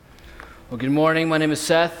Well, good morning. My name is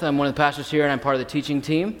Seth. I'm one of the pastors here, and I'm part of the teaching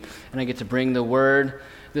team, and I get to bring the word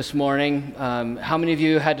this morning. How many of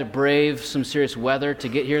you had to brave some serious weather to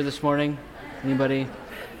get here this morning? Anybody? You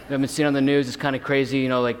haven't seen on the news, it's kind of crazy,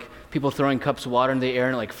 like people throwing cups of water in the air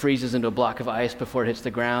and it like freezes into a block of ice before it hits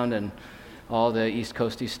the ground, and all the East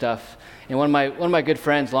Coasty stuff. And one of my good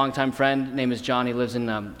friends, longtime friend, name is John. He lives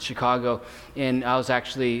in Chicago, and I was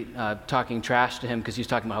actually talking trash to him because he was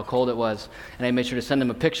talking about how cold it was. And I made sure to send him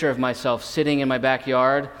a picture of myself sitting in my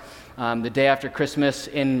backyard the day after Christmas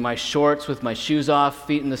in my shorts with my shoes off,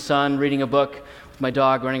 feet in the sun, reading a book with my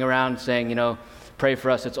dog running around saying, pray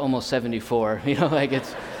for us. It's almost 74.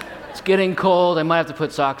 It's getting cold. I might have to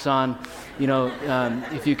put socks on.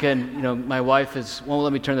 If you can, my wife won't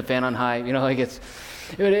let me turn the fan on high.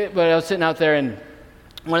 But I was sitting out there, and one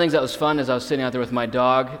of the things that was fun is I was sitting out there with my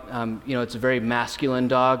dog. It's a very masculine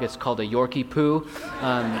dog. It's called a Yorkie Poo.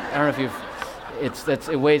 I don't know if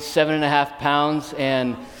it weighs 7.5 pounds,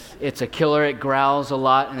 and it's a killer. It growls a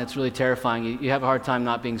lot, and it's really terrifying. You have a hard time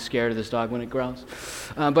not being scared of this dog when it growls.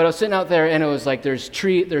 But I was sitting out there, and it was like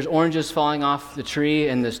there's oranges falling off the tree,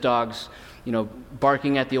 and this dog's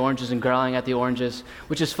barking at the oranges and growling at the oranges,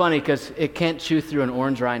 which is funny because it can't chew through an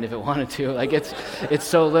orange rind if it wanted to. It's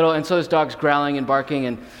so little, and so this dog's growling and barking,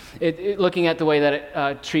 and looking at the way that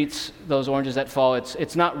it treats those oranges that fall,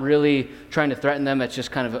 it's not really trying to threaten them. It's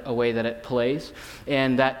just kind of a way that it plays,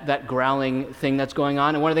 and that growling thing that's going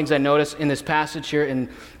on. And one of the things I noticed in this passage here in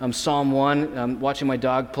Psalm 1, watching my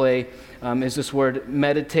dog play, is this word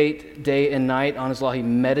meditate day and night. On his law, he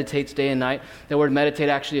meditates day and night. The word meditate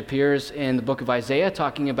actually appears in the book of Isaiah,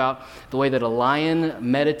 talking about the way that a lion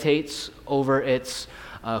meditates over its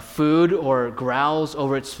food or growls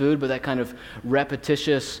over its food, but that kind of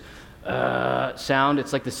repetitious sound.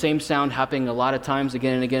 It's like the same sound happening a lot of times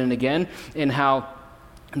again and again and again, and how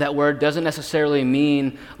that word doesn't necessarily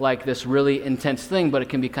mean like this really intense thing, but it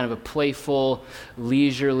can be kind of a playful,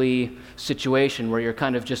 leisurely situation where you're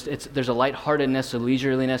kind of there's a lightheartedness, a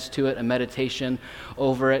leisureliness to it, a meditation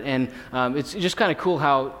over it. And it's just kind of cool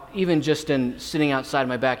how even just in sitting outside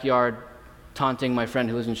my backyard, taunting my friend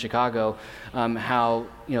who lives in Chicago, how,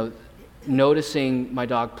 noticing my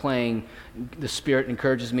dog playing, the Spirit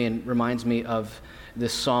encourages me and reminds me of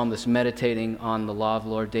this psalm, this meditating on the law of the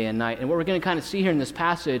Lord day and night. And what we're going to kind of see here in this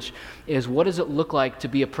passage is, what does it look like to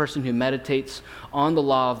be a person who meditates on the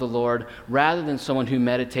law of the Lord rather than someone who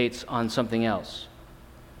meditates on something else?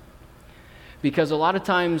 Because a lot of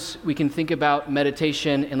times we can think about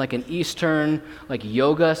meditation in like an Eastern, like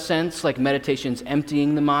yoga sense, like meditation's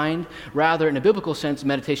emptying the mind. Rather, in a biblical sense,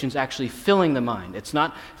 meditation's actually filling the mind. It's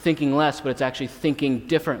not thinking less, but it's actually thinking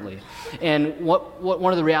differently. And what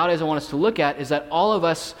one of the realities I want us to look at is that all of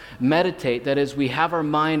us meditate. That is, we have our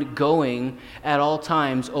mind going at all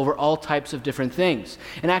times over all types of different things.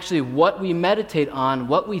 And actually what we meditate on,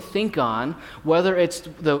 what we think on, whether it's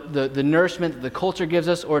the nourishment that the culture gives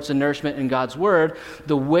us or it's a nourishment in God's Word,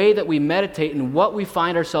 the way that we meditate and what we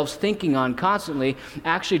find ourselves thinking on constantly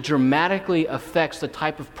actually dramatically affects the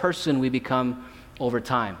type of person we become over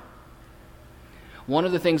time. One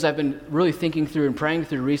of the things I've been really thinking through and praying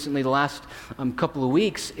through recently, the last couple of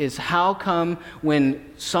weeks, is how come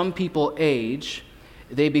when some people age,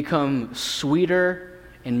 they become sweeter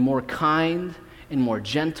and more kind and more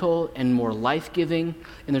gentle and more life-giving,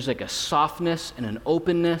 and there's like a softness and an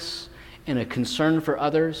openness and a concern for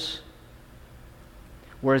others.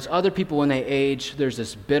 Whereas other people, when they age, there's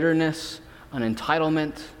this bitterness, an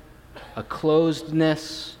entitlement, a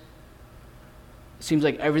closedness. It seems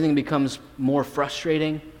like everything becomes more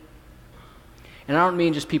frustrating. And I don't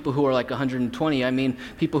mean just people who are like 120. I mean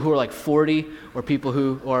people who are like 40 or people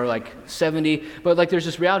who are like 70. But like there's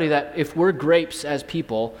this reality that if we're grapes as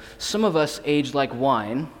people, some of us age like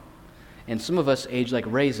wine and some of us age like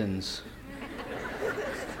raisins.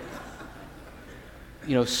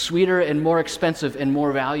 Sweeter and more expensive and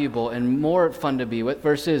more valuable and more fun to be with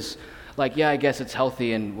versus like, yeah, I guess it's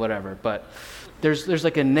healthy and whatever, but there's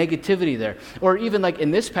like a negativity there. Or even like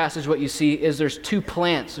in this passage, what you see is there's two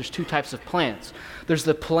types of plants. There's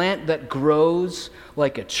the plant that grows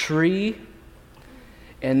like a tree,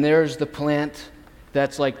 and there's the plant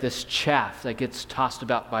that's like this chaff that gets tossed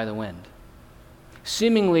about by the wind.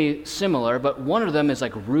 Seemingly similar, but one of them is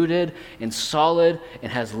like rooted and solid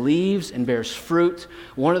and has leaves and bears fruit.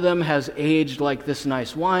 One of them has aged like this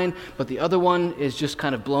nice wine, but the other one is just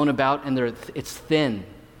kind of blown about and it's thin.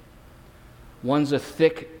 One's a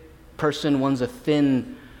thick person, one's a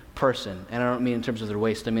thin person. And I don't mean in terms of their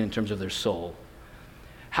waist, I mean in terms of their soul.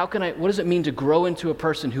 What does it mean to grow into a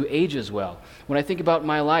person who ages well? When I think about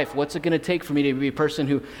my life, what's it going to take for me to be a person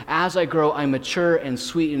who, as I grow, I mature and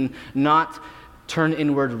sweeten, not turn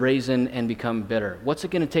inward, raisin, and become bitter? What's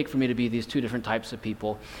it going to take for me to be these two different types of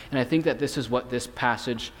people? And I think that this is what this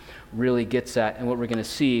passage really gets at and what we're going to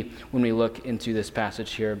see when we look into this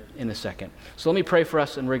passage here in a second. So let me pray for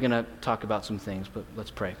us, and we're going to talk about some things, but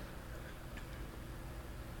let's pray.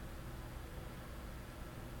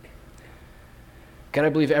 God, I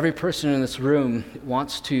believe every person in this room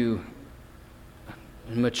wants to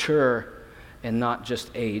mature and not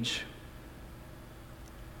just age.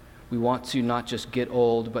 We want to not just get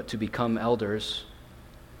old, but to become elders.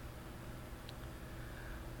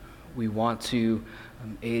 We want to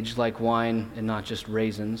age like wine and not just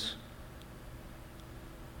raisins.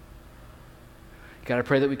 God, I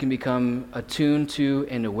pray that we can become attuned to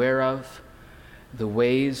and aware of the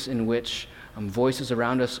ways in which voices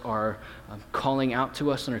around us are calling out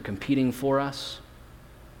to us and are competing for us.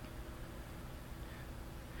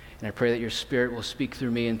 And I pray that your Spirit will speak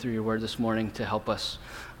through me and through your word this morning to help us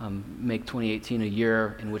make 2018 a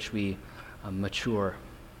year in which we mature.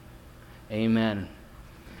 Amen.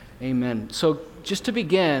 Amen. So just to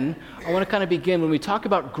begin, I want to kind of begin, when we talk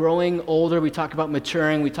about growing older, we talk about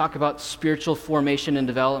maturing, we talk about spiritual formation and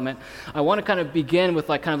development. I want to kind of begin with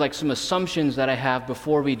like some assumptions that I have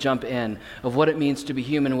before we jump in of what it means to be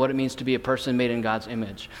human and what it means to be a person made in God's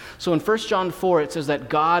image. So in 1 John 4, it says that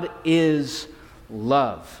God is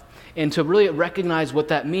love. And to really recognize what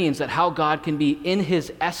that means, that how God can be in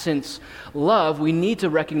his essence love, we need to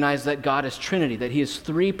recognize that God is Trinity, that he is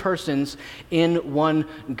three persons in one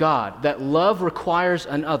God, that love requires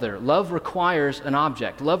an other, love requires an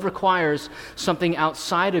object, love requires something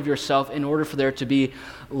outside of yourself in order for there to be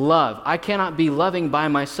love. I cannot be loving by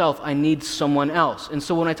myself, I need someone else. And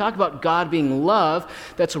so when I talk about God being love,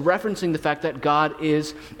 that's referencing the fact that God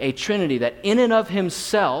is a Trinity, that in and of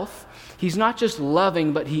himself, he's not just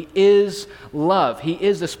loving, but he is love. He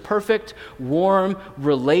is this perfect, warm,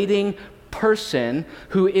 relating person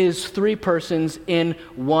who is three persons in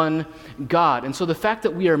one God. And so the fact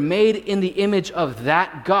that we are made in the image of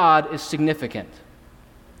that God is significant.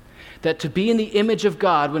 That to be in the image of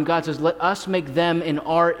God, when God says, let us make them in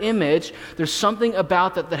our image, there's something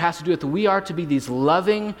about that has to do with we are to be these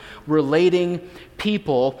loving, relating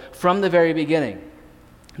people from the very beginning.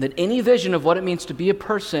 That any vision of what it means to be a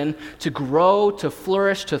person, to grow, to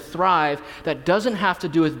flourish, to thrive, that doesn't have to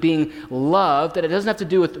do with being loved, that it doesn't have to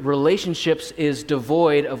do with relationships, is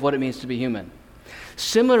devoid of what it means to be human.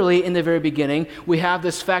 Similarly, in the very beginning, we have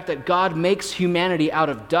this fact that God makes humanity out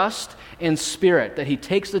of dust and spirit, that he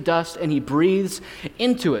takes the dust and he breathes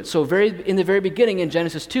into it. So in the very beginning, in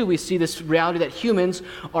Genesis 2, we see this reality that humans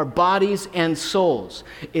are bodies and souls.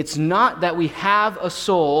 It's not that we have a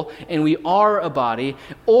soul and we are a body,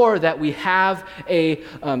 or that we have a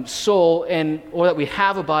soul or that we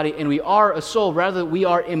have a body and we are a soul. Rather, we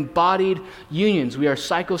are embodied unions. We are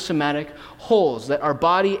psychosomatic wholes, that our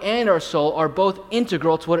body and our soul are both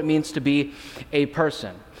integral to what it means to be a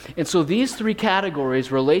person. And so these three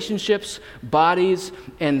categories, relationships, bodies,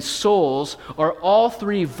 and souls, are all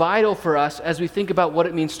three vital for us as we think about what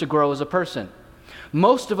it means to grow as a person.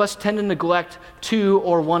 Most of us tend to neglect two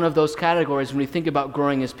or one of those categories when we think about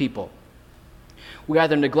growing as people. We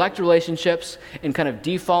either neglect relationships and kind of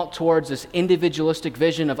default towards this individualistic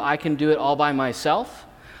vision of I can do it all by myself,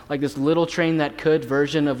 like this little train that could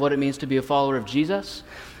version of what it means to be a follower of Jesus.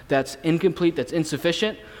 That's incomplete, that's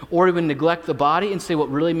insufficient, or even neglect the body and say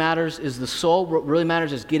what really matters is the soul, what really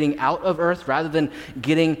matters is getting out of earth rather than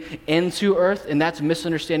getting into earth, and that's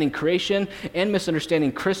misunderstanding creation and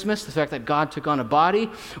misunderstanding Christmas, the fact that God took on a body,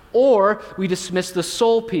 or we dismiss the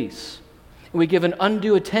soul piece. We give an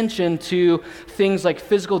undue attention to things like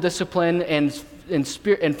physical discipline and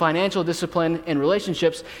financial discipline and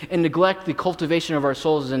relationships, and neglect the cultivation of our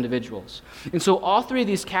souls as individuals. And so all three of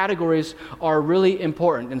these categories are really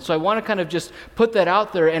important. And so I want to kind of just put that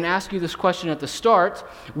out there and ask you this question at the start.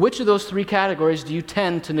 Which of those three categories do you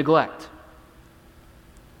tend to neglect?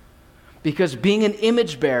 Because being an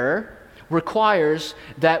image bearer requires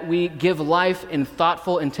that we give life in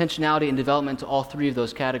thoughtful intentionality and development to all three of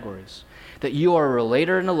those categories. That you are a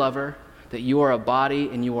relator and a lover, that you are a body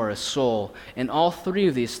and you are a soul. And all three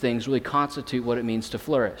of these things really constitute what it means to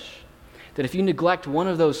flourish. That if you neglect one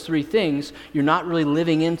of those three things, you're not really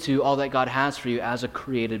living into all that God has for you as a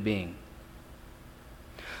created being.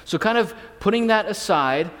 So kind of putting that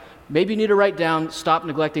aside, Maybe you need to write down, stop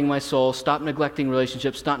neglecting my soul, stop neglecting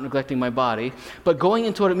relationships, stop neglecting my body. But going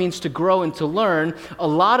into what it means to grow and to learn, a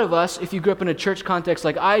lot of us, if you grew up in a church context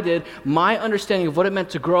like I did, my understanding of what it meant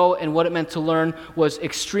to grow and what it meant to learn was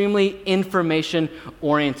extremely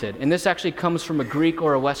information-oriented. And this actually comes from a Greek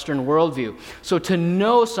or a Western worldview. So to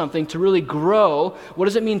know something, to really grow, what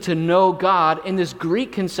does it mean to know God? In this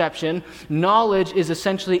Greek conception, knowledge is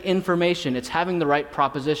essentially information. It's having the right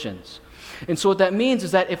propositions. And so what that means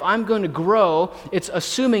is that if I'm going to grow, it's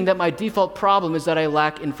assuming that my default problem is that I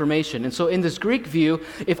lack information. And so in this Greek view,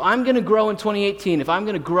 if I'm going to grow in 2018, if I'm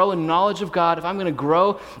going to grow in knowledge of God, if I'm going to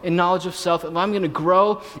grow in knowledge of self, if I'm going to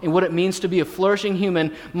grow in what it means to be a flourishing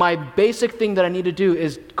human, my basic thing that I need to do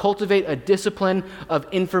is cultivate a discipline of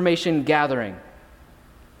information gathering.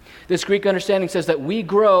 This Greek understanding says that we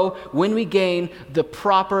grow when we gain the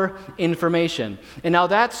proper information. And now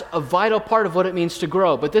that's a vital part of what it means to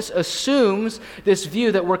grow. But this assumes this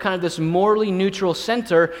view that we're kind of this morally neutral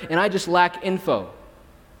center and I just lack info.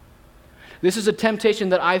 This is a temptation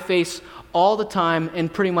that I face all the time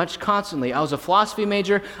and pretty much constantly. I was a philosophy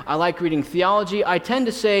major. I like reading theology. I tend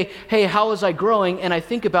to say, hey, how was I growing? And I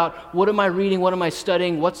think about what am I reading? What am I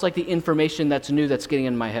studying? What's like the information that's new that's getting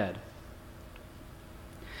in my head?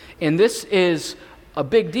 And this is a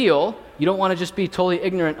big deal. You don't want to just be totally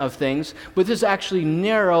ignorant of things, but this is actually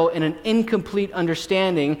narrow and an incomplete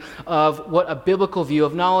understanding of what a biblical view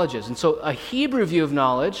of knowledge is. And so a Hebrew view of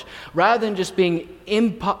knowledge, rather than just being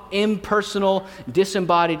impersonal,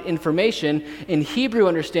 disembodied information, in Hebrew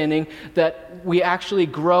understanding that we actually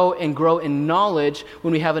grow and grow in knowledge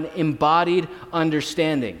when we have an embodied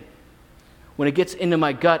understanding, when it gets into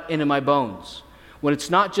my gut, into my bones. When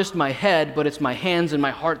it's not just my head, but it's my hands and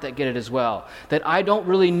my heart that get it as well. That I don't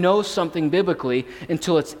really know something biblically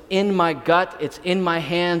until it's in my gut, it's in my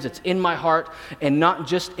hands, it's in my heart, and not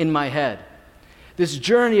just in my head. This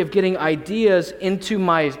journey of getting ideas into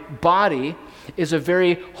my body is a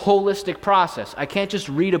very holistic process. I can't just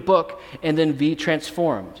read a book and then be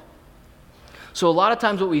transformed. So a lot of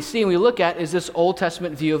times what we see and we look at is this Old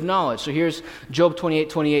Testament view of knowledge. So here's Job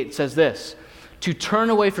 28:28. It says this: to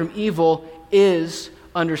turn away from evil is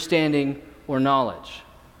understanding or knowledge.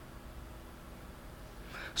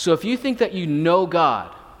 So if you think that you know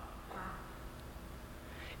God,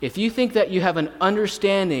 if you think that you have an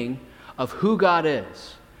understanding of who God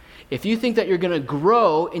is, if you think that you're going to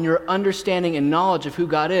grow in your understanding and knowledge of who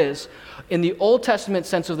God is, in the Old Testament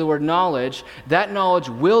sense of the word knowledge, that knowledge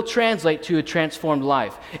will translate to a transformed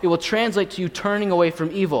life. It will translate to you turning away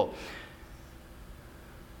from evil.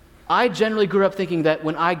 I generally grew up thinking that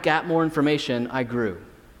when I got more information, I grew.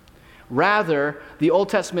 Rather, the Old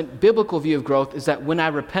Testament biblical view of growth is that when I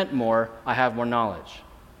repent more, I have more knowledge.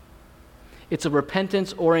 It's a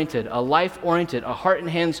repentance-oriented, a life-oriented, a heart and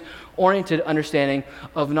hands-oriented understanding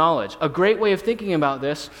of knowledge. A great way of thinking about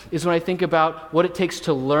this is when I think about what it takes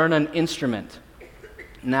to learn an instrument.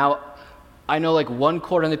 Now, I know like one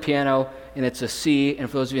chord on the piano, and it's a C, and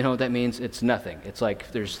for those of you who know what that means, it's nothing. It's like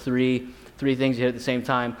there's three things you hit at the same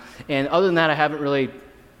time. And other than that, I haven't really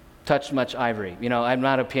touched much ivory. You know, I'm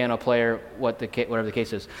not a piano player, whatever the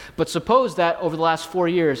case is. But suppose that over the last 4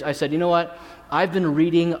 years, I said, you know what? I've been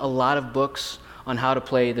reading a lot of books on how to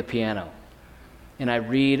play the piano. And I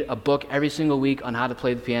read a book every single week on how to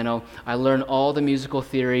play the piano. I learn all the musical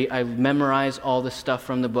theory. I memorize all the stuff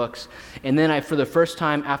from the books. And then I, for the first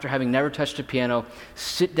time, after having never touched a piano,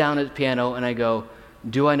 sit down at the piano and I go,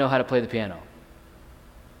 do I know how to play the piano?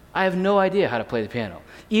 I have no idea how to play the piano.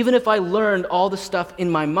 Even if I learned all the stuff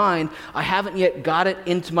in my mind, I haven't yet got it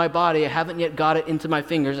into my body. I haven't yet got it into my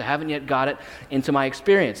fingers. I haven't yet got it into my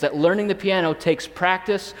experience. That learning the piano takes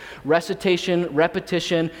practice, recitation,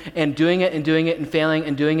 repetition, and doing it and failing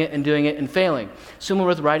and doing it and failing. Similar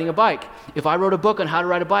with riding a bike. If I wrote a book on how to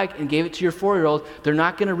ride a bike and gave it to your 4-year-old, they're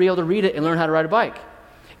not going to be able to read it and learn how to ride a bike.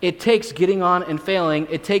 It takes getting on and failing.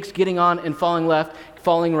 It takes getting on and falling left,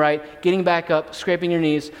 falling right, getting back up, scraping your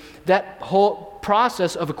knees. That whole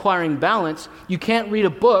process of acquiring balance, you can't read a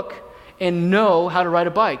book and know how to ride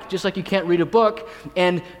a bike, just like you can't read a book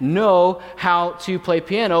and know how to play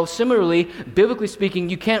piano. Similarly, biblically speaking,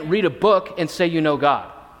 you can't read a book and say you know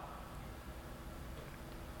God.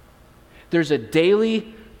 There's a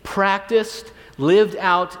daily, practiced, lived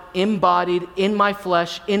out, embodied, in my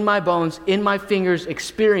flesh, in my bones, in my fingers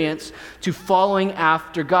experience to following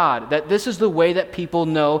after God. That this is the way that people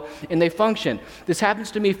know and they function. This happens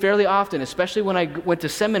to me fairly often, especially when I went to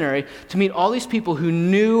seminary, to meet all these people who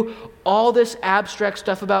knew all this abstract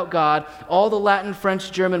stuff about God, all the Latin,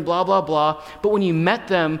 French, German, blah, blah, blah, but when you met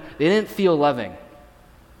them, they didn't feel loving.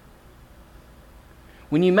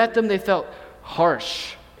 When you met them, they felt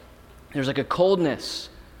harsh. There's like a coldness.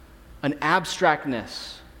 an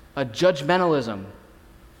abstractness, a judgmentalism.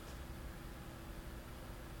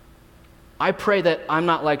 I pray that I'm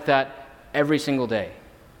not like that every single day,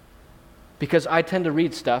 because I tend to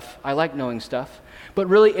read stuff. I like knowing stuff. But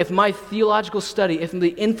really, if my theological study, if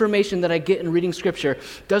the information that I get in reading Scripture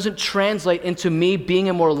doesn't translate into me being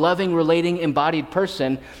a more loving, relating, embodied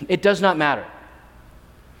person, it does not matter.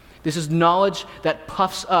 This is knowledge that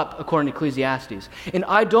puffs up, according to Ecclesiastes. And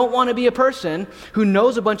I don't want to be a person who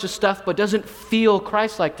knows a bunch of stuff but doesn't feel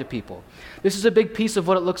Christ-like to people. This is a big piece of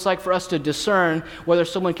what it looks like for us to discern whether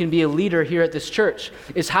someone can be a leader here at this church,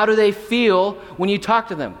 is how do they feel when you talk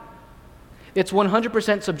to them? It's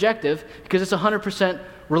 100% subjective because it's 100%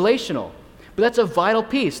 relational. But that's a vital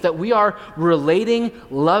piece, that we are relating,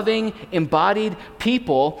 loving, embodied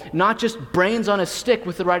people, not just brains on a stick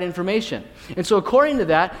with the right information. And so according to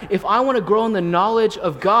that, if I want to grow in the knowledge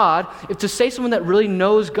of God, if to say someone that really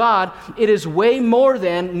knows God, it is way more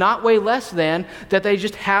than, not way less than, that they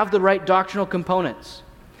just have the right doctrinal components.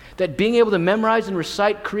 That being able to memorize and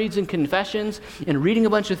recite creeds and confessions and reading a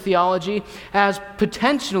bunch of theology has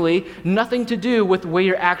potentially nothing to do with the way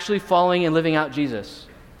you're actually following and living out Jesus.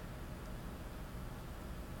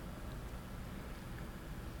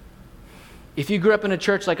 If you grew up in a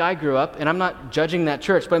church like I grew up, and I'm not judging that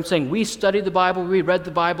church, but I'm saying we studied the Bible, we read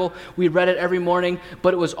the Bible, we read it every morning,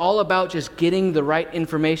 but it was all about just getting the right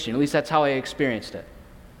information. At least that's how I experienced it.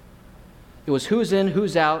 It was who's in,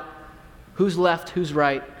 who's out, who's left, who's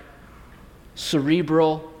right,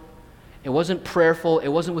 cerebral. It wasn't prayerful. It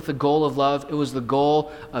wasn't with the goal of love. It was the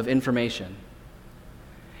goal of information.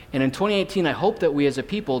 And in 2018, I hope that we as a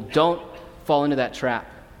people don't fall into that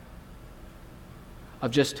trap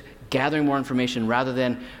of just gathering more information rather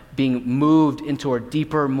than being moved into a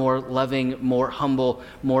deeper, more loving, more humble,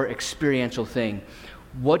 more experiential thing.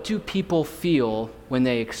 What do people feel when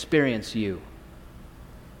they experience you?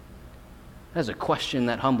 That's a question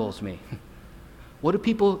that humbles me. How do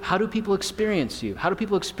people experience you? How do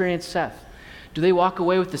people experience Seth? Do they walk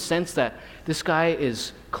away with the sense that this guy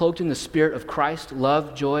is cloaked in the Spirit of Christ,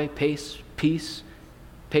 love, joy, peace,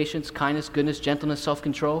 patience, kindness, goodness, gentleness,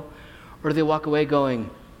 self-control? Or do they walk away going,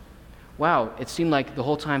 wow, it seemed like the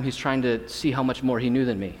whole time he's trying to see how much more he knew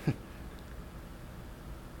than me?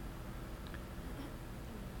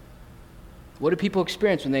 What do people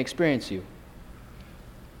experience when they experience you?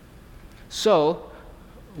 So,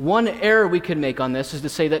 one error we could make on this is to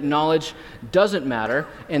say that knowledge doesn't matter,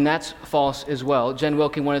 and that's false as well. Jen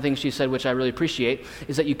Wilkin, one of the things she said, which I really appreciate,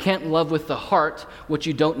 is that you can't love with the heart what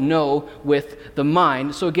you don't know with the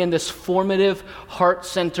mind. So again, this formative,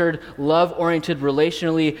 heart-centered, love-oriented,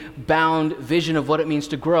 relationally bound vision of what it means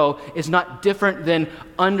to grow is not different than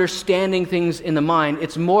understanding things in the mind.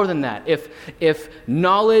 It's more than that. If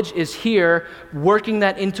knowledge is here, working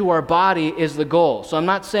that into our body is the goal. So I'm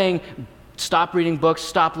not saying stop reading books,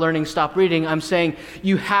 stop learning, stop reading. I'm saying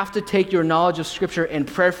you have to take your knowledge of Scripture and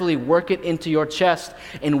prayerfully work it into your chest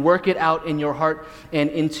and work it out in your heart and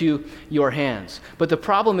into your hands. But the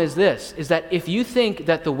problem is this, is that if you think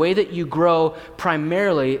that the way that you grow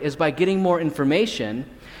primarily is by getting more information,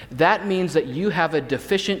 that means that you have a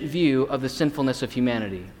deficient view of the sinfulness of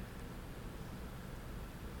humanity.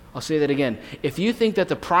 I'll say that again. If you think that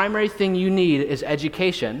the primary thing you need is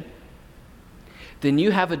education, then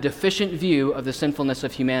you have a deficient view of the sinfulness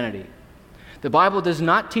of humanity. The Bible does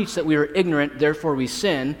not teach that we are ignorant, therefore we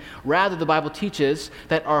sin. Rather, the Bible teaches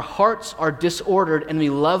that our hearts are disordered and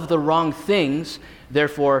we love the wrong things,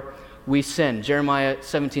 therefore we sin. Jeremiah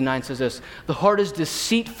 17:9 says this, "The heart is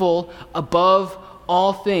deceitful above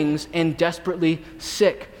all things and desperately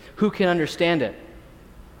sick. Who can understand it?"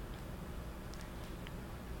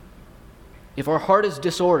 If our heart is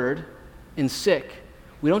disordered and sick,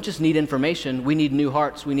 we don't just need information, we need new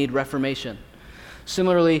hearts, we need reformation.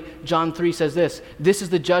 Similarly, John 3 says this, "This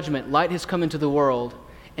is the judgment, light has come into the world,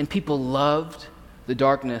 and people loved the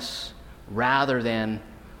darkness rather than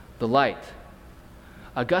the light."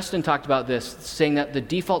 Augustine talked about this, saying that the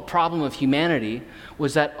default problem of humanity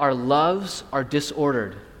was that our loves are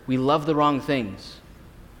disordered. We love the wrong things.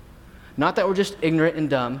 Not that we're just ignorant and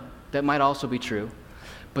dumb, that might also be true,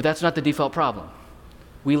 but that's not the default problem.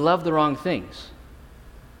 We love the wrong things.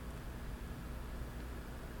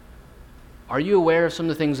 Are you aware of some of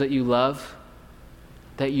the things that you love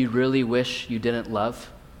that you really wish you didn't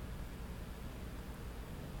love?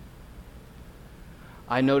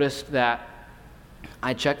 I noticed that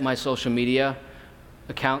I check my social media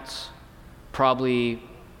accounts probably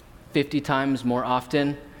 50 times more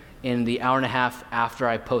often in the hour and a half after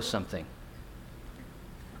I post something.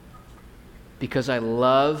 Because I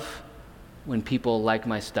love when people like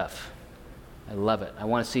my stuff. I love it. I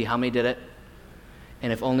want to see how many did it.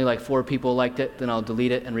 And if only like 4 people liked it, then I'll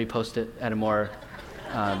delete it and repost it at a more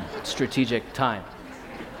strategic time.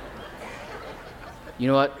 You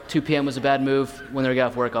know what? 2 p.m. was a bad move. When they get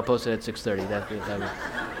off work, I'll post it at 6:30.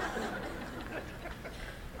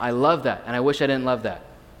 I love that, and I wish I didn't love that.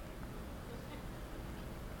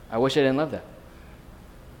 I wish I didn't love that.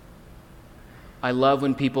 I love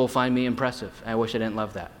when people find me impressive, and I wish I didn't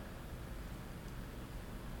love that.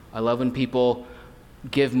 I love when people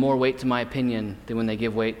give more weight to my opinion than when they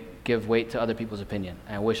give weight to other people's opinion,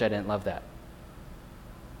 and I wish I didn't love that.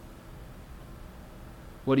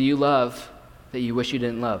 What do you love that you wish you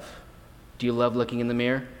didn't love? Do you love looking in the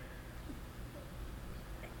mirror?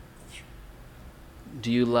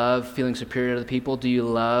 Do you love feeling superior to other people? Do you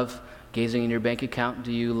love gazing in your bank account?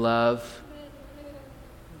 Do you love...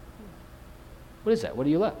 What is that? What do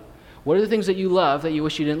you love? What are the things that you love that you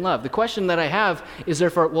wish you didn't love? The question that I have is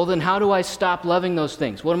therefore, well, then how do I stop loving those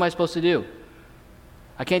things? What am I supposed to do?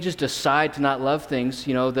 I can't just decide to not love things.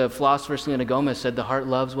 You know, the philosopher Selena Gomez said the heart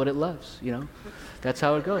loves what it loves, you know. That's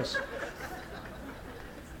how it goes.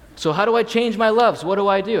 So how do I change my loves? What do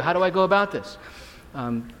I do? How do I go about this?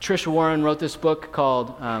 Trish Warren wrote this book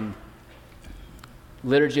called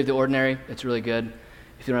Liturgy of the Ordinary. It's really good.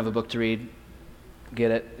 If you don't have a book to read,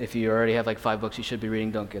 get it. If you already have like 5 books you should be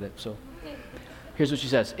reading, don't get it. So here's what she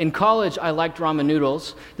says. In college, I liked ramen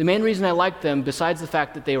noodles. The main reason I liked them, besides the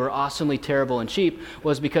fact that they were awesomely terrible and cheap,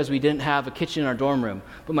 was because we didn't have a kitchen in our dorm room.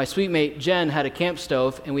 But my sweet mate Jen had a camp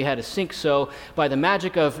stove and we had a sink, so by the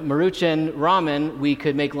magic of Maruchan ramen, we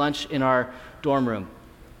could make lunch in our dorm room.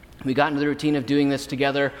 We got into the routine of doing this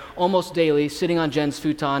together almost daily, sitting on Jen's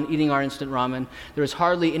futon, eating our instant ramen. There was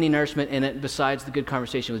hardly any nourishment in it besides the good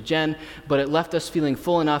conversation with Jen, but it left us feeling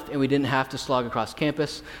full enough and we didn't have to slog across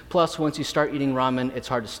campus. Plus, once you start eating ramen, it's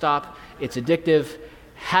hard to stop. It's addictive.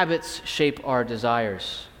 Habits shape our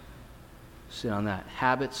desires. Sit on that.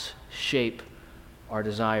 Habits shape our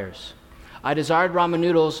desires. I desired ramen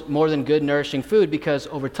noodles more than good, nourishing food because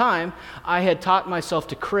over time, I had taught myself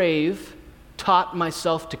to crave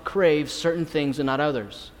certain things and not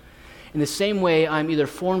others. In the same way, I'm either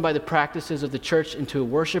formed by the practices of the church into a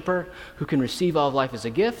worshiper who can receive all of life as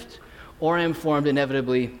a gift, or I am formed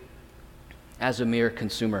inevitably as a mere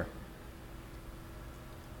consumer.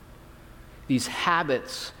 These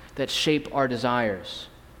habits that shape our desires.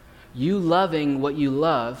 You loving what you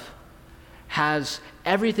love has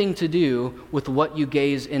everything to do with what you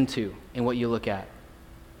gaze into and what you look at.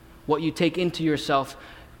 What you take into yourself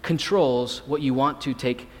controls what you want to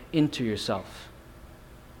take into yourself.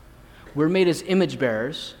 We're made as image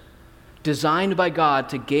bearers, designed by God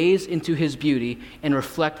to gaze into His beauty and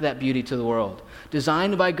reflect that beauty to the world.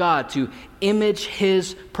 Designed by God to image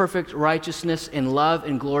His perfect righteousness and love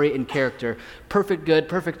and glory and character, perfect good,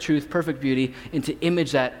 perfect truth, perfect beauty, and to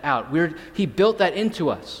image that out. He built that into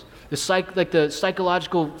us. The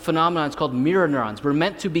psychological phenomenon is called mirror neurons. We're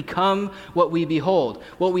meant to become what we behold.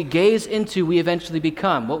 What we gaze into, we eventually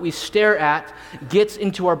become. What we stare at gets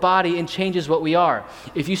into our body and changes what we are.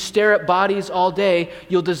 If you stare at bodies all day,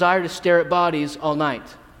 you'll desire to stare at bodies all night.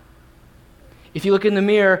 If you look in the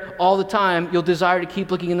mirror all the time, you'll desire to keep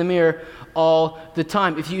looking in the mirror all the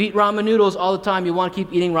time. If you eat ramen noodles all the time, you want to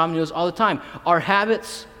keep eating ramen noodles all the time. Our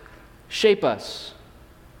habits shape us.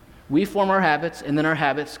 We form our habits, and then our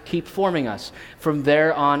habits keep forming us from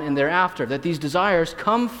there on and thereafter. That these desires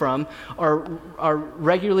come from our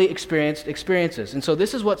regularly experienced experiences. And so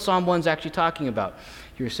this is what Psalm 1 is actually talking about.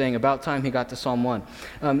 You were saying about time he got to Psalm 1.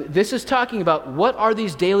 This is talking about what are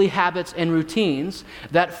these daily habits and routines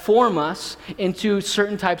that form us into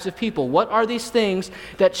certain types of people. What are these things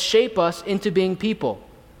that shape us into being people?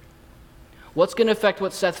 What's going to affect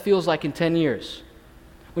what Seth feels like in 10 years?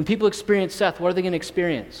 When people experience Seth, what are they going to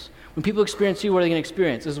experience? When people experience you, what are they going to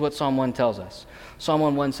experience? This is what Psalm 1 tells us. Psalm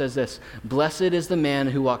 1:1 says this: "Blessed is the man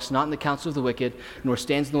who walks not in the counsel of the wicked, nor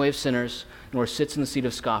stands in the way of sinners, nor sits in the seat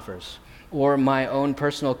of scoffers." Or my own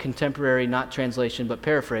personal contemporary, not translation, but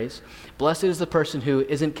paraphrase: "Blessed is the person who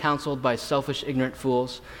isn't counseled by selfish, ignorant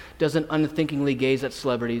fools, doesn't unthinkingly gaze at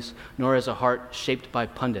celebrities, nor has a heart shaped by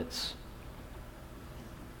pundits."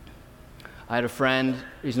 I had a friend.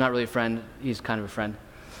 He's not really a friend. He's kind of a friend.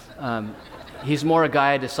 He's more a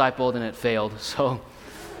guy I discipled and it failed, so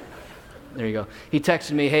there you go. He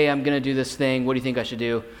texted me, "Hey, I'm going to do this thing. What do you think I should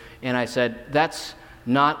do?" And I said, "That's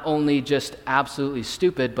not only just absolutely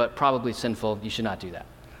stupid, but probably sinful. You should not do that."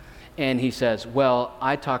 And he says, "Well,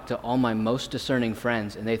 I talked to all my most discerning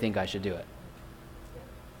friends, and they think I should do it."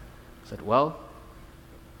 I said, "Well,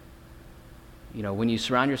 when you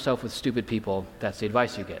surround yourself with stupid people, that's the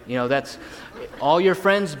advice you get. That's all your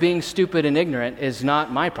friends being stupid and ignorant is not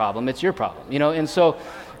my problem, it's your problem. And so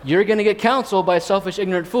you're going to get counsel by selfish,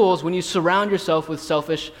 ignorant fools when you surround yourself with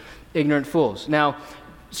selfish, ignorant fools. Now,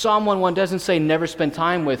 Psalm 1:1 doesn't say never spend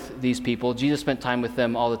time with these people. Jesus spent time with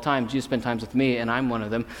them all the time. Jesus spent time with me, and I'm one of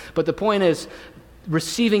them. But the point is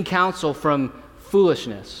receiving counsel from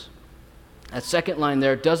foolishness. That second line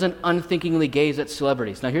there, doesn't unthinkingly gaze at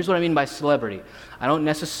celebrities. Now, here's what I mean by celebrity. I don't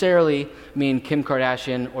necessarily mean Kim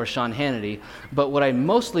Kardashian or Sean Hannity, but what I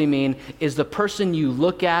mostly mean is the person you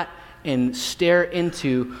look at and stare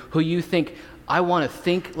into who you think, I want to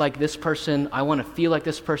think like this person. I want to feel like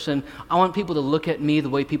this person. I want people to look at me the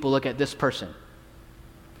way people look at this person.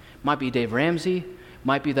 Might be Dave Ramsey.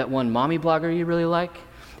 Might be that one mommy blogger you really like.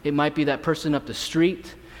 It might be that person up the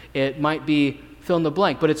street. It might be fill in the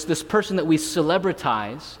blank. But it's this person that we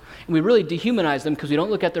celebritize, and we really dehumanize them because we don't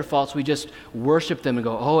look at their faults. We just worship them and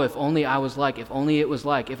go, oh, if only I was like, if only it was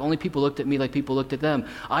like, if only people looked at me like people looked at them.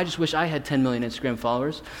 I just wish I had 10 million Instagram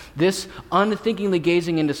followers. This unthinkingly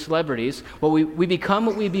gazing into celebrities, well, we become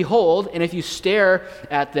what we behold, and if you stare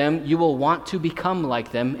at them, you will want to become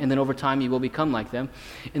like them, and then over time you will become like them.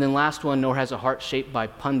 And then last one, nor has a heart shaped by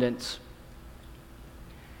pundits.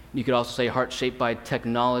 You could also say heart shaped by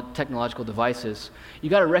technological devices. You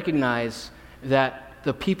got to recognize that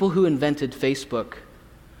the people who invented Facebook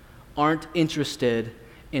aren't interested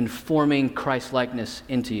in forming Christ-likeness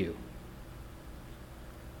into you.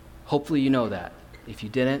 Hopefully you know that. If you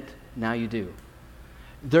didn't, now you do.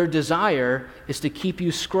 Their desire is to keep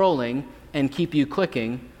you scrolling and keep you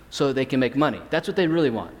clicking so that they can make money. That's what they really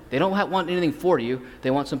want. They don't want anything for you.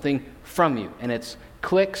 They want something from you, and it's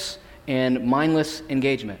clicks and mindless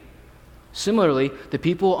engagement. Similarly, the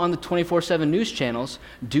people on the 24/7 news channels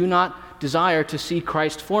do not desire to see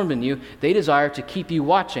Christ formed in you. They desire to keep you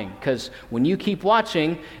watching, because when you keep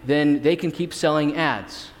watching, then they can keep selling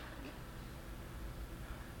ads.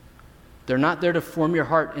 They're not there to form your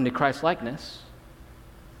heart into Christ-likeness.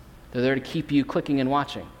 They're there to keep you clicking and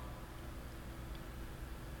watching.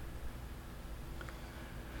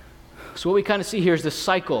 So what we kind of see here is this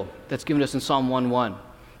cycle that's given us in Psalm 1:1.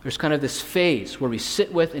 There's kind of this phase where we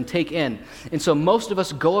sit with and take in. And so most of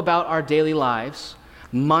us go about our daily lives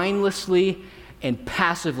mindlessly and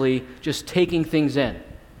passively just taking things in.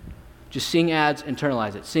 Just seeing ads,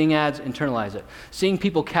 internalize it. Seeing ads, internalize it. Seeing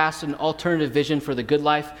people cast an alternative vision for the good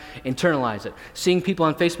life, internalize it. Seeing people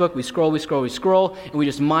on Facebook, we scroll, and we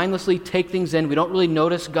just mindlessly take things in. We don't really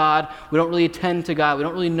notice God. We don't really attend to God. We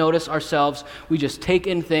don't really notice ourselves. We just take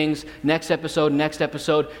in things. Next episode, next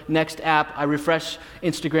app. I refresh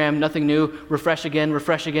Instagram, nothing new. Refresh again,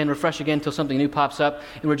 until something new pops up.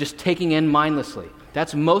 And we're just taking in mindlessly.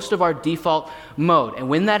 That's most of our default mode. And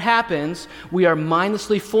when that happens, we are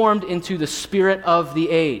mindlessly formed into the spirit of the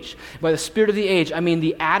age. By the spirit of the age, I mean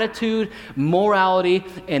the attitude, morality,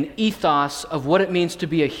 and ethos of what it means to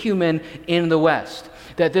be a human in the West.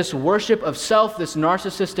 That this worship of self, this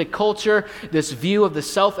narcissistic culture, this view of the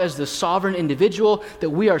self as the sovereign individual, that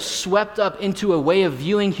we are swept up into a way of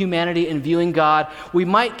viewing humanity and viewing God. We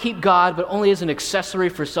might keep God, but only as an accessory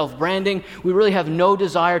for self-branding. We really have no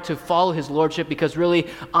desire to follow his lordship because really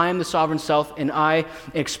I am the sovereign self and I,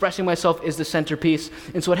 expressing myself, is the centerpiece.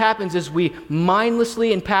 And so what happens is we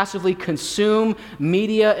mindlessly and passively consume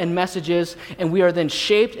media and messages, and we are then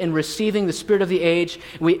shaped in receiving the spirit of the age.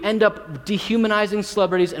 We end up dehumanizing celebrities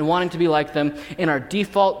and wanting to be like them, and our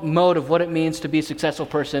default mode of what it means to be a successful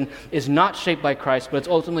person is not shaped by Christ, but it's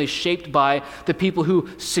ultimately shaped by the people who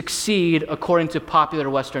succeed according to popular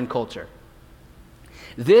Western culture.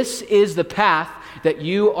 This is the path that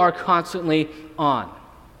you are constantly on.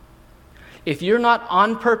 If you're not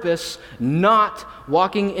on purpose, not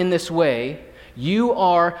walking in this way, you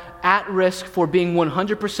are at risk for being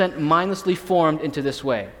 100% mindlessly formed into this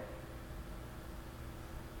way.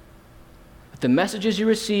 The messages you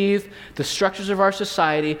receive, the structures of our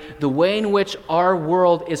society, the way in which our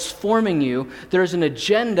world is forming you, there's an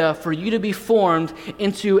agenda for you to be formed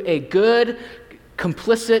into a good,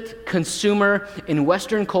 complicit consumer in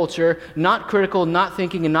Western culture, not critical, not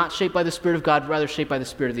thinking, and not shaped by the Spirit of God, but rather shaped by the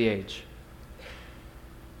Spirit of the age.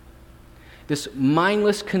 This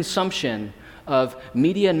mindless consumption of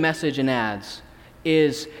media and message and ads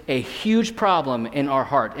is a huge problem in our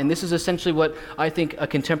heart. And this is essentially what I think a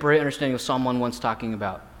contemporary understanding of Psalm 1:1 is talking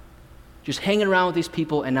about. Just hanging around with these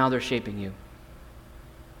people, and now they're shaping you.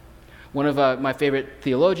 One of my favorite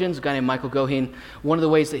theologians, a guy named Michael Goheen, one of the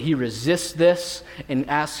ways that he resists this and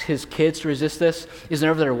asks his kids to resist this is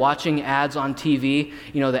whenever they're watching ads on TV,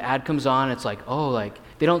 the ad comes on, it's like,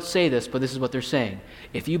 they don't say this, but this is what they're saying.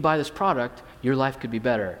 If you buy this product, your life could be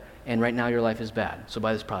better. And right now your life is bad, so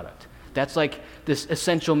buy this product. That's like this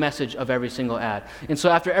essential message of every single ad. And so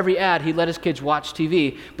after every ad, he let his kids watch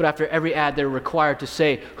TV, but after every ad, they're required to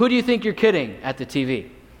say, "Who do you think you're kidding?" at the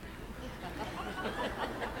TV.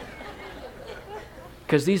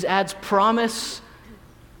 Because these ads promise,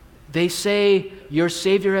 they say, your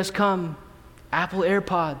Savior has come, Apple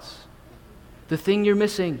AirPods, the thing you're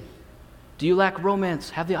missing. Do you lack romance?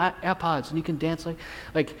 Have the AirPods and you can dance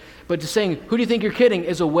but just saying, "Who do you think you're kidding?"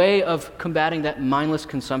 is a way of combating that mindless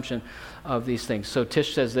consumption of these things. So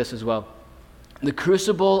Tish says this as well. The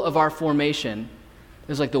crucible of our formation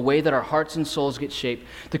is like the way that our hearts and souls get shaped.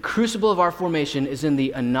 The crucible of our formation is in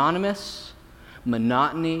the anonymous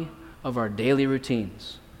monotony of our daily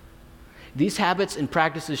routines. These habits and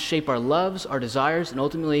practices shape our loves, our desires, and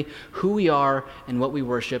ultimately who we are and what we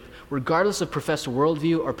worship, regardless of professed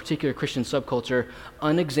worldview or particular Christian subculture.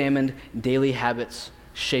 Unexamined daily habits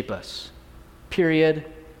shape us. Period.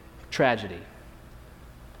 Tragedy.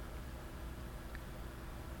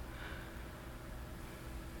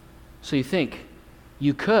 So you think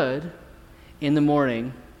you could, in the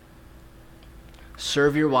morning,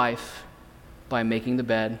 serve your wife by making the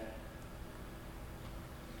bed,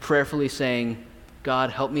 prayerfully saying, "God,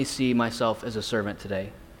 help me see myself as a servant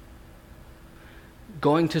today."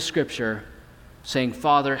 Going to Scripture, saying,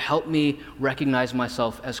 "Father, help me recognize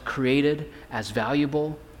myself as created, as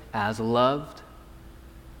valuable, as loved.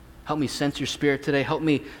 Help me sense your Spirit today. Help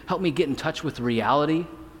me get in touch with reality,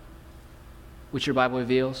 which your Bible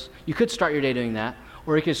reveals." You could start your day doing that,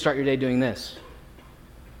 or you could start your day doing this.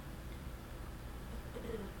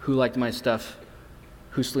 Who liked my stuff?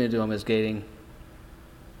 Who's Selena Gomez dating?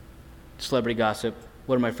 Celebrity gossip.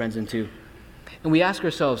 What are my friends into? And we ask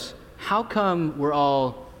ourselves, how come we're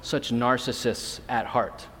all such narcissists at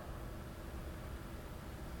heart?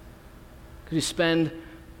 Because we spend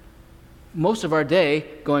most of our day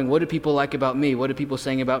going, "What do people like about me? What are people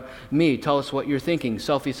saying about me? Tell us what you're thinking.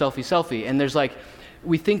 Selfie, selfie, selfie." And there's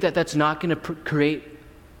we think that that's not going to create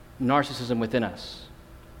narcissism within us.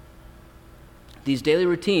 These daily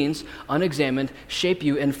routines, unexamined, shape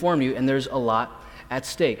you and form you, and there's a lot at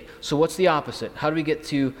stake. So what's the opposite? How do we get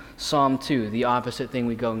to Psalm 2, the opposite thing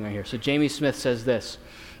we go right here? So Jamie Smith says this: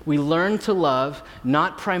 we learn to love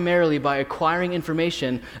not primarily by acquiring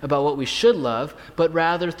information about what we should love, but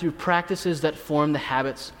rather through practices that form the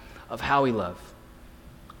habits of how we love.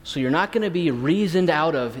 So you're not going to be reasoned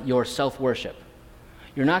out of your self-worship.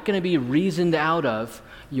 You're not going to be reasoned out of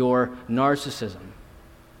your narcissism.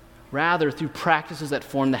 Rather, through practices that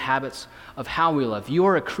form the habits of how we love. You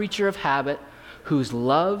are a creature of habit whose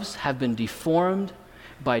loves have been deformed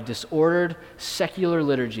by disordered secular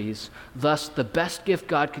liturgies. Thus, the best gift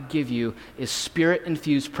God could give you is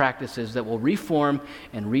Spirit-infused practices that will reform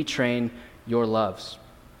and retrain your loves.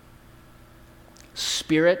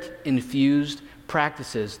 Spirit-infused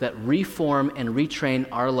practices that reform and retrain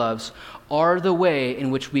our loves are the way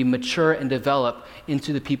in which we mature and develop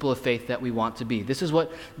into the people of faith that we want to be. This is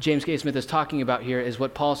what James K. Smith is talking about here, is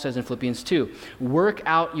what Paul says in Philippians 2. Work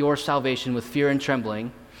out your salvation with fear and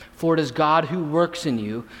trembling, for it is God who works in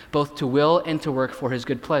you, both to will and to work for his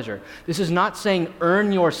good pleasure. This is not saying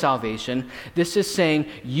earn your salvation. This is saying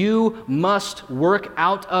you must work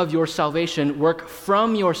out of your salvation, work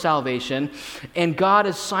from your salvation, and God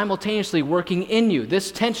is simultaneously working in you.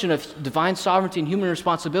 This tension of divine sovereignty and human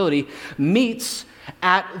responsibility meets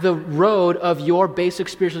at the road of your basic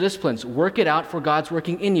spiritual disciplines. Work it out, for God's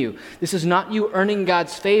working in you. This is not you earning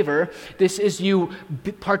God's favor. This is you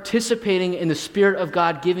participating in the Spirit of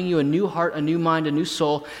God, giving you a new heart, a new mind, a new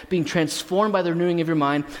soul, being transformed by the renewing of your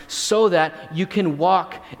mind so that you can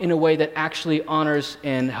walk in a way that actually honors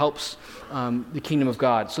and helps the kingdom of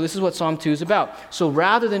God. So this is what Psalm 2 is about. So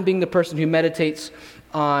rather than being the person who meditates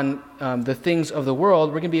on the things of the world,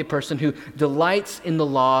 we're going to be a person who delights in the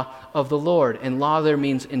law of the Lord. And law there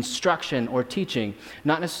means instruction or teaching,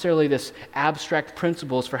 not necessarily this abstract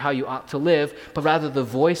principles for how you ought to live, but rather the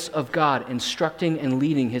voice of God instructing and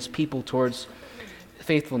leading his people towards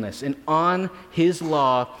faithfulness. And on his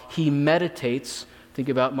law, he meditates. Think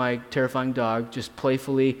about my terrifying dog just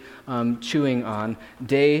playfully chewing on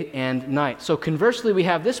day and night. So conversely, we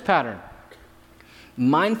have this pattern: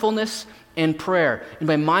 mindfulness and prayer. And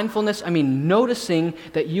by mindfulness, I mean noticing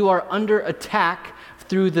that you are under attack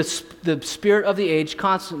through the spirit of the age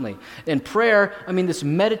constantly. And prayer, I mean this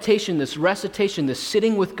meditation, this recitation, this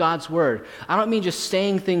sitting with God's word. I don't mean just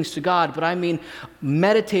saying things to God, but I mean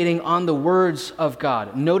meditating on the words of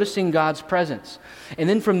God, noticing God's presence. And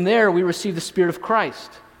then from there, we receive the Spirit of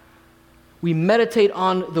Christ. We meditate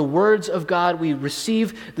on the words of God, we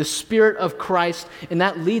receive the Spirit of Christ, and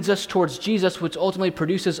that leads us towards Jesus, which ultimately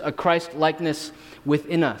produces a Christ-likeness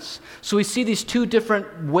within us. So we see these two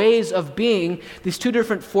different ways of being, these two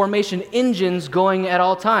different formation engines going at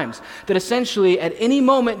all times. That essentially at any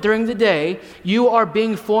moment during the day, you are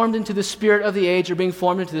being formed into the spirit of the age or being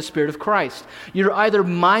formed into the spirit of Christ. You're either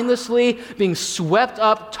mindlessly being swept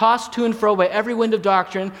up, tossed to and fro by every wind of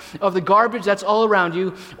doctrine, of the garbage that's all around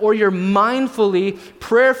you, or you're mindfully,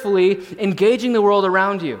 prayerfully engaging the world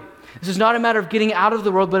around you. This is not a matter of getting out of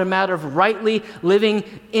the world, but a matter of rightly living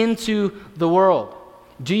into the world.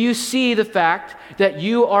 Do you see the fact that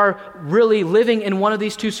you are really living in one of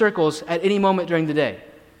these two circles at any moment during the day?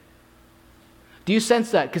 Do you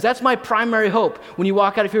sense that? Because that's my primary hope when you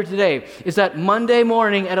walk out of here today, is that Monday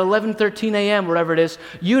morning at 11:13 a.m., whatever it is,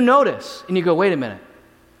 you notice and you go, wait a minute.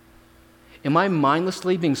 Am I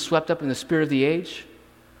mindlessly being swept up in the spirit of the age?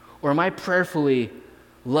 Or am I prayerfully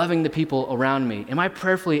loving the people around me? Am I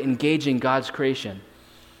prayerfully engaging God's creation?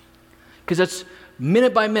 Because that's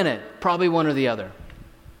minute by minute, probably one or the other.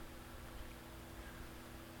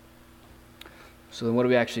 So then what do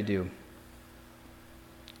we actually do?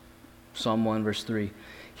 Psalm 1, verse 3.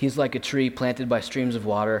 He's like a tree planted by streams of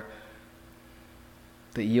water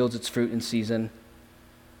that yields its fruit in season,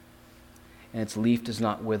 and its leaf does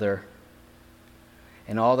not wither.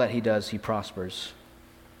 And all that he does, he prospers.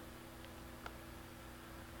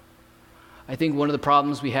 I think one of the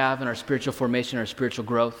problems we have in our spiritual formation, our spiritual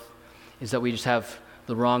growth, is that we just have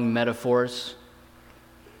the wrong metaphors.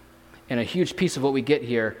 And a huge piece of what we get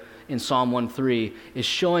here in Psalm 1:3 is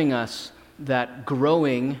showing us that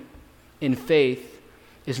growing in faith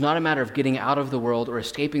is not a matter of getting out of the world or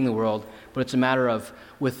escaping the world, but it's a matter of,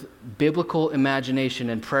 with biblical imagination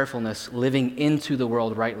and prayerfulness, living into the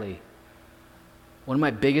world rightly. One of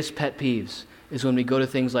my biggest pet peeves is when we go to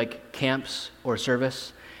things like camps or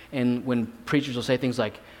service, and when preachers will say things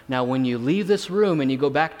like, now when you leave this room and you go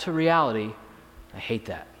back to reality, I hate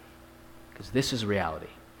that, because this is reality.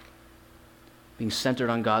 Being centered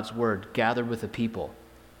on God's word, gathered with the people.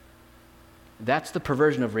 That's the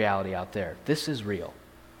perversion of reality out there. This is real.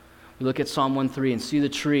 We look at Psalm 1:3 and see the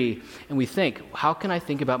tree, and we think, how can I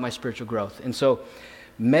think about my spiritual growth? And so,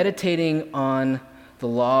 meditating on the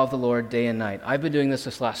law of the Lord day and night. I've been doing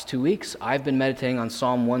this last 2 weeks. I've been meditating on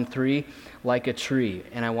Psalm 1:3 like a tree,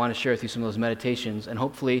 and I want to share with you some of those meditations, and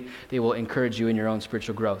hopefully they will encourage you in your own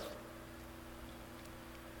spiritual growth.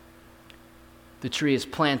 The tree is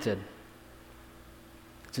planted.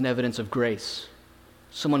 It's an evidence of grace.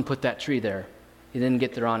 Someone put that tree there. It didn't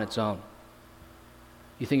get there on its own.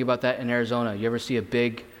 You think about that in Arizona. You ever see a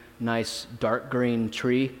big, nice, dark green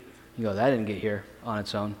tree? You go, that didn't get here on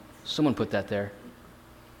its own. Someone put that there.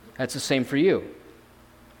 That's the same for you.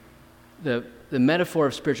 The metaphor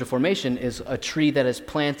of spiritual formation is a tree that is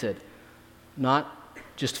planted, not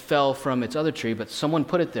just fell from its other tree, but someone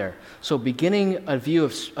put it there. So beginning a view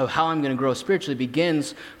of how I'm going to grow spiritually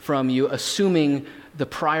begins from you assuming the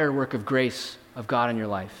prior work of grace of God in your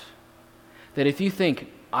life. That if you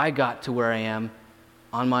think, I got to where I am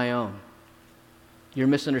on my own, you're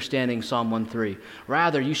misunderstanding Psalm 1:3.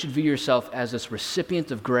 Rather, you should view yourself as this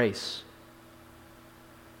recipient of grace,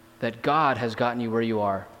 that God has gotten you where you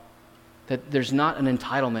are, that there's not an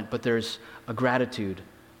entitlement, but there's a gratitude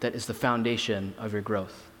that is the foundation of your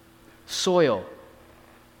growth. Soil,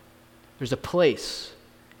 there's a place.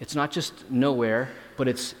 It's not just nowhere, but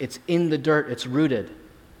it's in the dirt, it's rooted.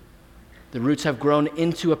 The roots have grown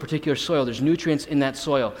into a particular soil. There's nutrients in that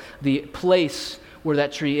soil. The place where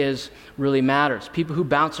that tree is really matters. People who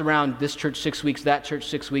bounce around this church 6 weeks, that church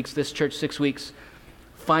 6 weeks, this church 6 weeks,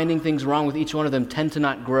 finding things wrong with each one of them tend to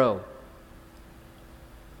not grow.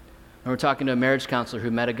 I remember talking to a marriage counselor who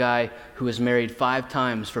met a guy who was married 5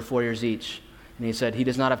 times for 4 years each. And he said he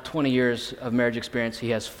does not have 20 years of marriage experience.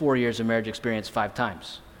 He has 4 years of marriage experience 5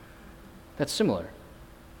 times. That's similar.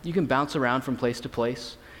 You can bounce around from place to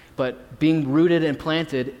place, but being rooted and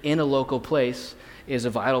planted in a local place is a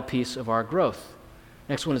vital piece of our growth.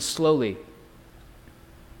 Next one is slowly.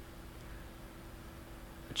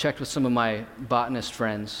 I checked with some of my botanist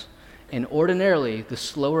friends, and ordinarily, the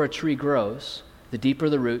slower a tree grows, the deeper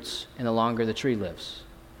the roots and the longer the tree lives.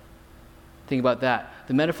 Think about that.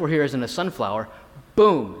 The metaphor here is in a sunflower.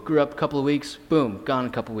 Boom, grew up a couple of weeks. Boom, gone a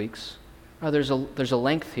couple of weeks. Oh, there's a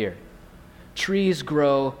length here. Trees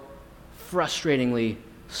grow frustratingly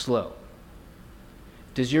slow.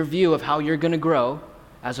 Does your view of how you're going to grow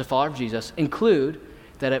as a follower of Jesus include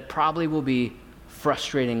that it probably will be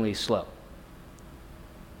frustratingly slow?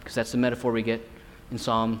 Because that's the metaphor we get in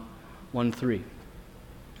Psalm 1:3.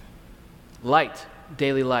 Light,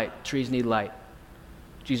 daily light. Trees need light.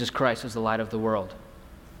 Jesus Christ is the light of the world.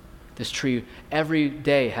 This tree every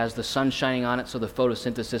day has the sun shining on it, so the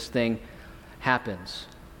photosynthesis thing happens.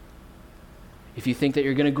 If you think that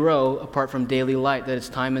you're going to grow apart from daily light, that it's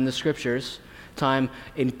time in the scriptures, time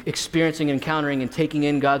in experiencing, encountering, and taking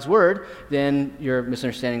in God's word, then you're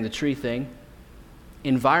misunderstanding the tree thing.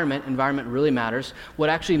 Environment really matters. What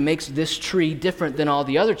actually makes this tree different than all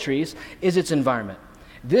the other trees is its environment.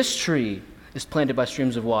 This tree is planted by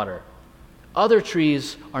streams of water. Other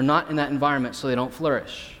trees are not in that environment, so they don't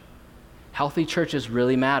flourish. Healthy churches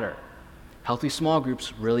really matter. Healthy small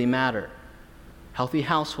groups really matter. Healthy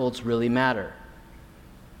households really matter.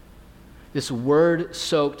 This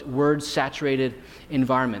word-soaked, word-saturated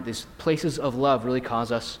environment, these places of love really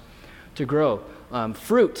cause us to grow.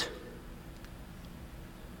 Fruit.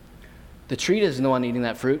 The tree isn't the one eating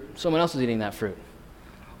that fruit. Someone else is eating that fruit.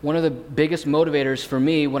 One of the biggest motivators for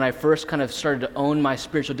me when I first kind of started to own my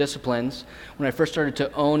spiritual disciplines, when I first started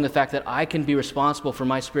to own the fact that I can be responsible for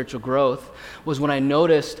my spiritual growth, was when I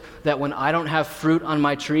noticed that when I don't have fruit on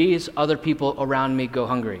my trees, other people around me go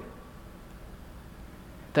hungry.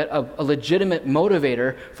 That a legitimate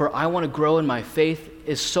motivator for I want to grow in my faith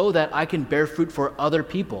is so that I can bear fruit for other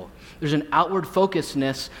people. There's an outward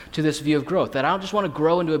focusedness to this view of growth, that I don't just want to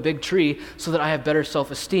grow into a big tree so that I have better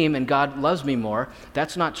self-esteem and God loves me more.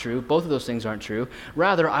 That's not true. Both of those things aren't true.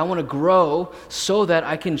 Rather, I want to grow so that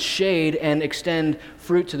I can shade and extend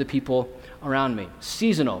fruit to the people around me.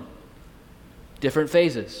 Seasonal. Different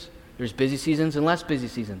phases. There's busy seasons and less busy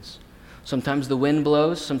seasons. Sometimes the wind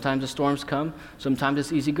blows, sometimes the storms come, sometimes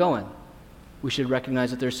it's easy going. We should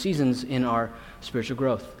recognize that there's seasons in our spiritual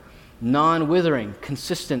growth. Non-withering,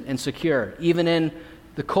 consistent, and secure. Even in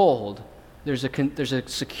the cold, there's a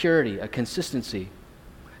security, a consistency.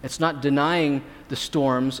 It's not denying the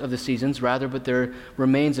storms of the seasons, rather, but there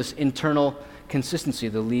remains this internal consistency.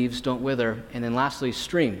 The leaves don't wither. And then lastly,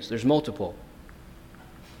 streams. There's multiple.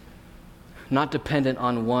 Not dependent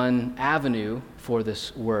on one avenue for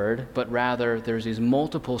this word, but rather there's these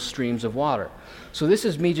multiple streams of water. So this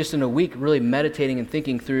is me just in a week really meditating and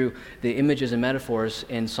thinking through the images and metaphors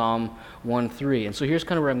in Psalm 1:3. And so here's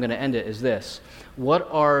kind of where I'm going to end it, is this. What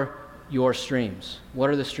are your streams? What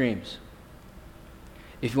are the streams?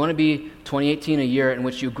 If you want to be 2018 a year in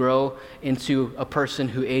which you grow into a person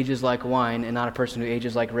who ages like wine and not a person who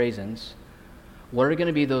ages like raisins, what are going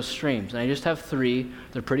to be those streams? And I just have 3.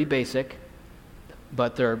 They're pretty basic,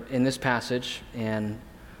 but they're in this passage, and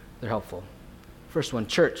they're helpful. First one,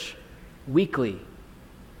 church, weekly.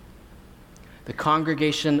 The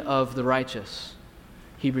congregation of the righteous.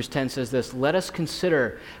 Hebrews 10 says this, let us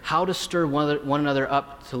consider how to stir one another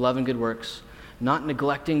up to love and good works, not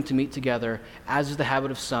neglecting to meet together, as is the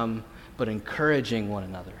habit of some, but encouraging one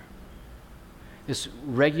another. This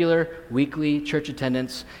regular weekly church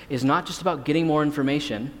attendance is not just about getting more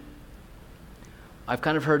information. I've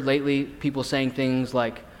kind of heard lately people saying things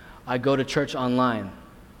like, I go to church online.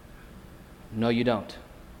 No, you don't.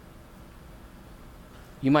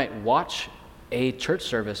 You might watch a church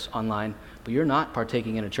service online, but you're not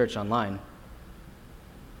partaking in a church online.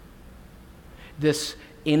 This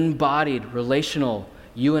embodied, relational,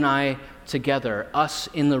 you and I together, us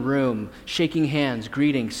in the room, shaking hands,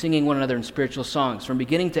 greeting, singing one another in spiritual songs. From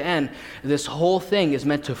beginning to end, this whole thing is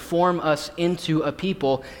meant to form us into a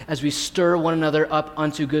people as we stir one another up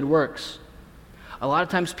unto good works. A lot of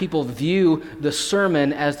times people view the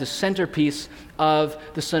sermon as the centerpiece of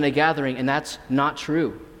the Sunday gathering, and that's not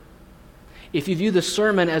true. If you view the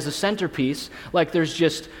sermon as the centerpiece, like there's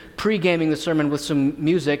just pre-gaming the sermon with some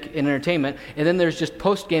music and entertainment, and then there's just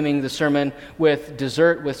post-gaming the sermon with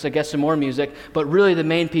dessert, with, I guess, some more music, but really the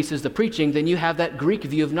main piece is the preaching, then you have that Greek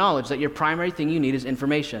view of knowledge, that your primary thing you need is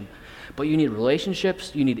information. But you need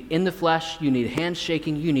relationships, you need in the flesh, you need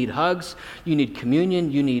handshaking, you need hugs, you need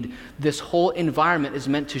communion, you need this whole environment is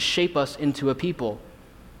meant to shape us into a people.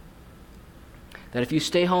 That if you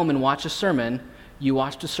stay home and watch a sermon, you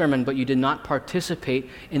watched a sermon, but you did not participate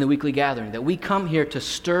in the weekly gathering. That we come here to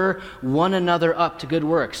stir one another up to good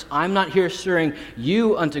works. I'm not here stirring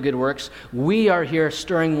you unto good works. We are here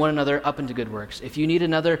stirring one another up into good works. If you need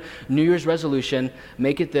another New Year's resolution,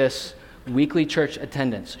 make it this: weekly church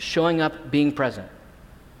attendance, showing up, being present.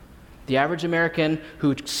 The average American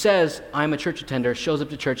who says, I'm a church attender, shows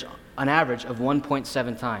up to church on average of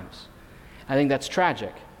 1.7 times. I think that's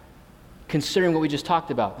tragic, considering what we just talked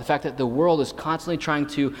about, the fact that the world is constantly trying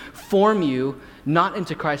to form you not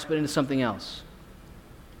into Christ, but into something else.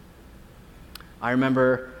 I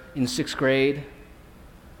remember in 6th grade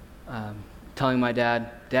telling my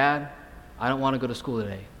dad, Dad, I don't want to go to school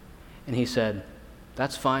today. And he said,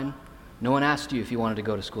 that's fine. No one asked you if you wanted to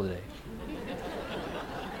go to school today.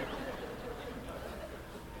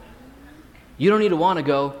 You don't need to want to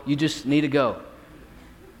go, you just need to go.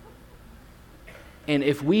 And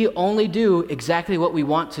if we only do exactly what we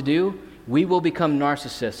want to do, we will become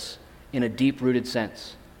narcissists in a deep-rooted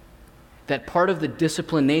sense. That part of the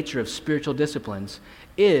disciplined nature of spiritual disciplines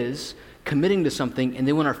is committing to something, and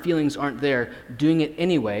then when our feelings aren't there, doing it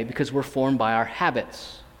anyway because we're formed by our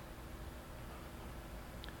habits.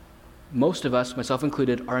 Most of us, myself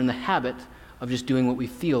included, are in the habit of just doing what we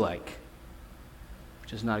feel like,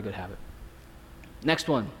 which is not a good habit. Next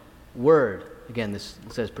one, word. Again, this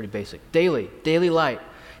says pretty basic. Daily light.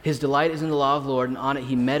 His delight is in the law of the Lord, and on it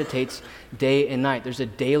he meditates day and night. There's a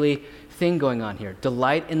daily thing going on here.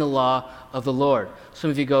 Delight in the law of the Lord. Some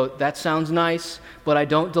of you go, that sounds nice, but I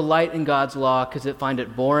don't delight in God's law because I find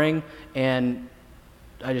it boring and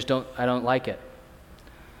I don't like it.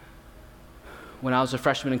 When I was a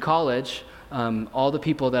freshman in college, all the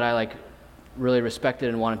people that I really respected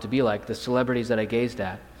and wanted to be like, the celebrities that I gazed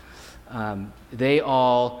at, they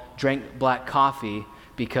all drank black coffee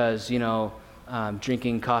because,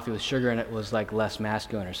 drinking coffee with sugar in it was less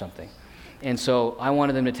masculine or something. And so I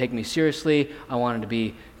wanted them to take me seriously. I wanted to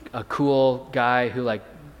be a cool guy who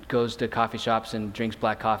goes to coffee shops and drinks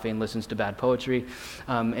black coffee and listens to bad poetry.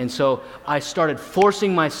 And so I started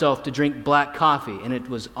forcing myself to drink black coffee, and it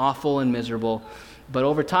was awful and miserable. But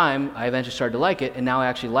over time, I eventually started to like it, and now I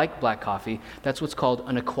actually like black coffee. That's what's called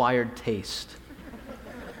an acquired taste.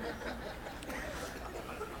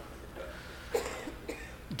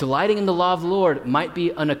 Delighting in the law of the Lord might be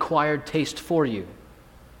an acquired taste for you,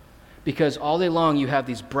 because all day long you have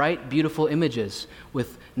these bright, beautiful images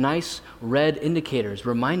with nice red indicators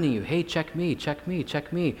reminding you, hey, check me, check me,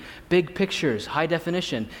 check me. Big pictures, high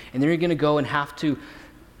definition. And then you're going to go and have to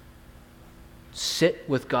sit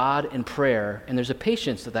with God in prayer, and there's a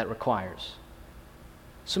patience that requires.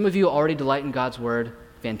 Some of you already delight in God's word,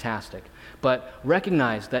 fantastic. But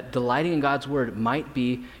recognize that delighting in God's word might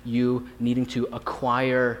be you needing to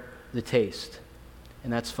acquire the taste,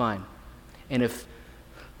 and that's fine. And if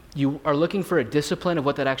you are looking for a discipline of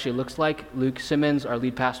what that actually looks like, Luke Simmons, our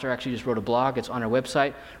lead pastor, actually just wrote a blog. It's on our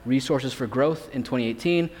website, Resources for Growth in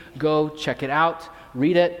 2018. Go check it out,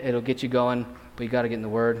 read it. It'll get you going, but you got to get in the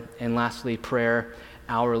Word. And lastly, prayer,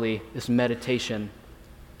 hourly, this meditation.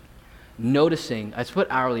 Noticing, I put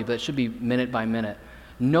hourly, but it should be minute by minute.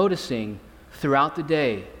 Noticing throughout the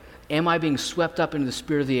day, am I being swept up into the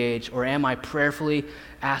spirit of the age, or am I prayerfully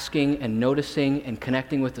asking and noticing and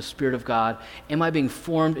connecting with the Spirit of God? Am I being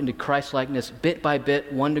formed into Christ-likeness bit by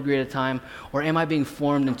bit, 1 degree at a time, or am I being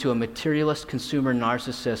formed into a materialist, consumer,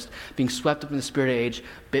 narcissist, being swept up in the spirit of age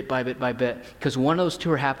bit by bit by bit? Because one of those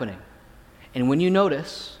two are happening. And when you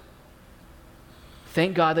notice,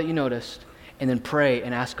 thank God that you noticed, and then pray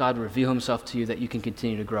and ask God to reveal himself to you that you can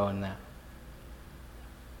continue to grow in that.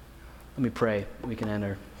 Let me pray. We can end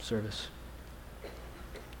our service.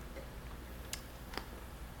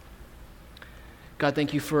 God,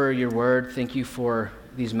 thank you for your word. Thank you for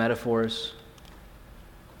these metaphors.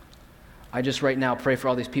 I just right now pray for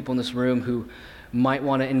all these people in this room who might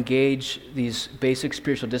want to engage these basic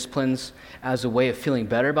spiritual disciplines as a way of feeling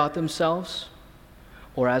better about themselves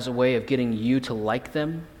or as a way of getting you to like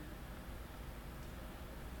them.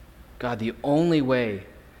 God, the only way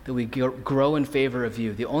that we grow in favor of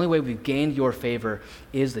you, the only way we've gained your favor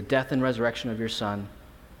is the death and resurrection of your Son.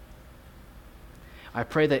 I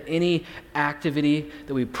pray that any activity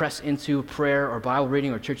that we press into, prayer or Bible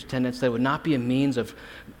reading or church attendance, that would not be a means of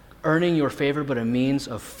earning your favor, but a means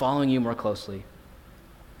of following you more closely.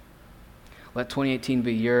 Let 2018 be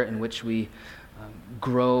a year in which we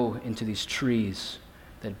grow into these trees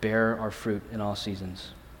that bear our fruit in all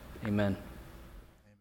seasons. Amen.